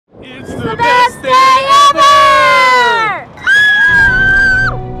It's the best day ever!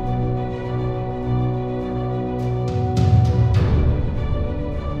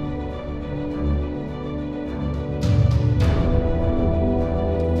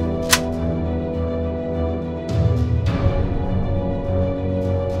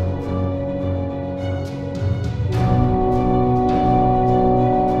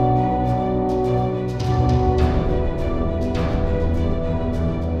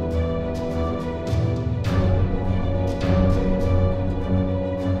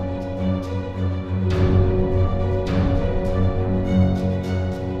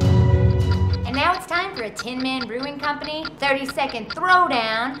 For a 10-man brewing company 30-second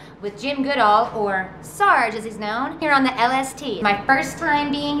throwdown with Jim Goodall, or Sarge as he's known, here on the LST. My first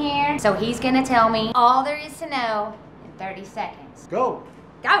time being here, so he's gonna tell me all there is to know in 30 seconds. Go!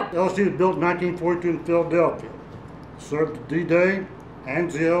 Go! LST was built in 1942 in Philadelphia. Served D-Day,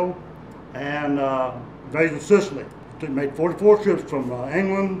 Anzio, and invasion of Sicily. It made 44 trips from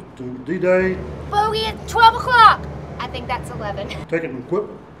England to D-Day. Bogey at 12 o'clock! I think that's 11. Taking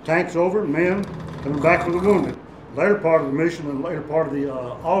equipment, tanks over, men, coming back for the wounded. Later part of the mission, and later part of the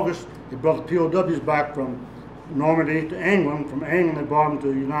August, they brought the POWs back from Normandy to England. From England, they brought them to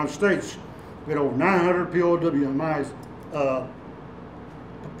the United States. We had over 900 POW in my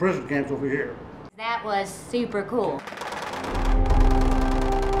prison camps over here. That was super cool.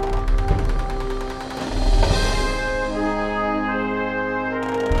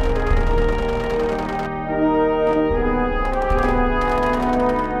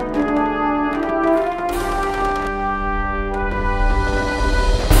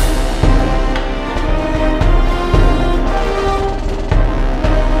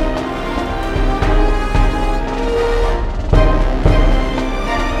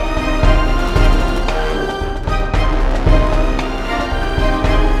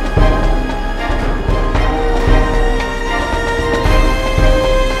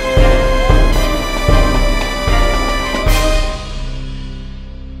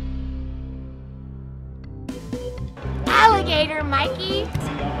 Alligator, Mikey.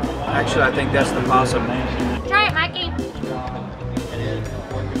 Actually, I think that's the possum. Try it, Mikey.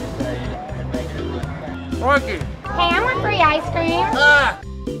 Mikey. Hey, I want free ice cream.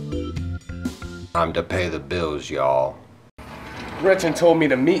 Time to pay the bills, y'all. Gretchin told me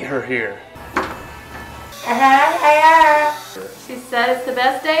to meet her here. She said it's the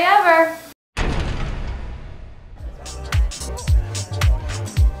best day ever.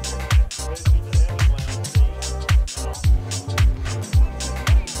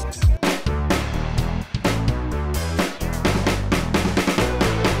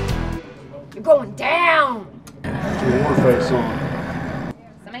 You're going down. Put your war face on.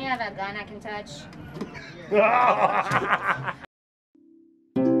 Somebody have a gun I can touch?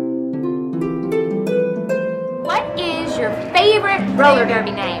 What is your favorite roller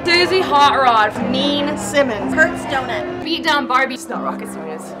derby name? Susie Hot Rod, Mean Simmons, Kurt's Donut. Beat Down Barbie, it's not rocket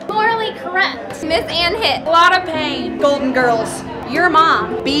science. Morally correct. Miss Ann Hit. A lot of pain. Golden Girls. Your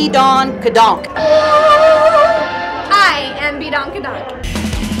mom. Be Don Kadonk. I am Bidonkadonk.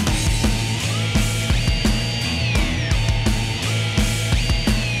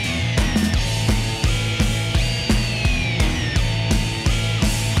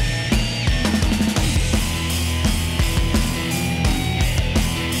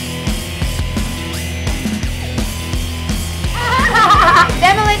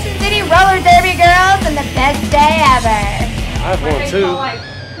 Demolition City Roller Derby girls and the best day ever. I have one too.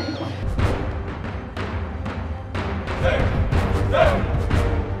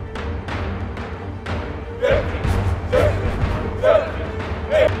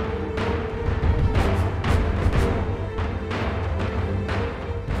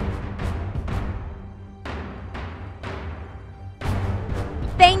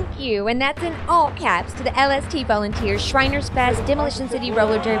 Thank you, and that's in all caps to the LST volunteers, Shriners Fest, Demolition City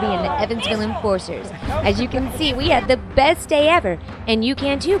Roller Derby, and the Evansville Enforcers. As you can see, we had the best day ever, and you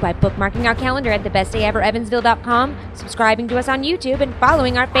can too by bookmarking our calendar at thebestdayeverevansville.com, subscribing to us on YouTube, and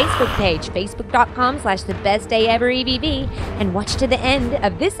following our Facebook page, facebook.com/thebestdayeverevv, and watch to the end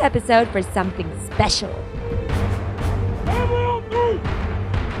of this episode for something special.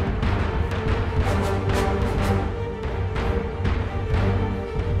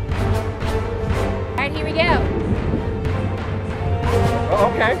 Alright, here we go.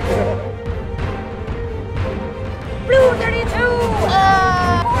 Oh, okay. Blue 32!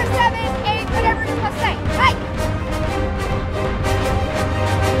 478, whatever you're supposed to say. Hey!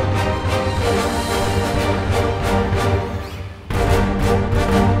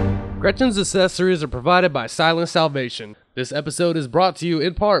 Gretchin's accessories are provided by Silent Salvation. This episode is brought to you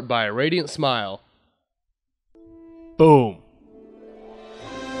in part by Radiant Smile. Boom.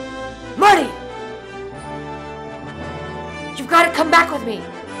 Marty! You've got to come back with me.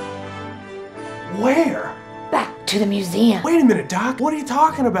 Where? Back to the museum. Wait a minute, Doc. What are you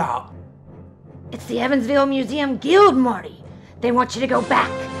talking about? It's the Evansville Museum Guild, Marty. They want you to go back.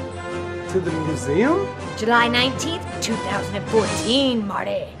 To the museum? July 19th, 2014,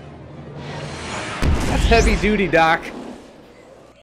 Marty. That's heavy duty, Doc.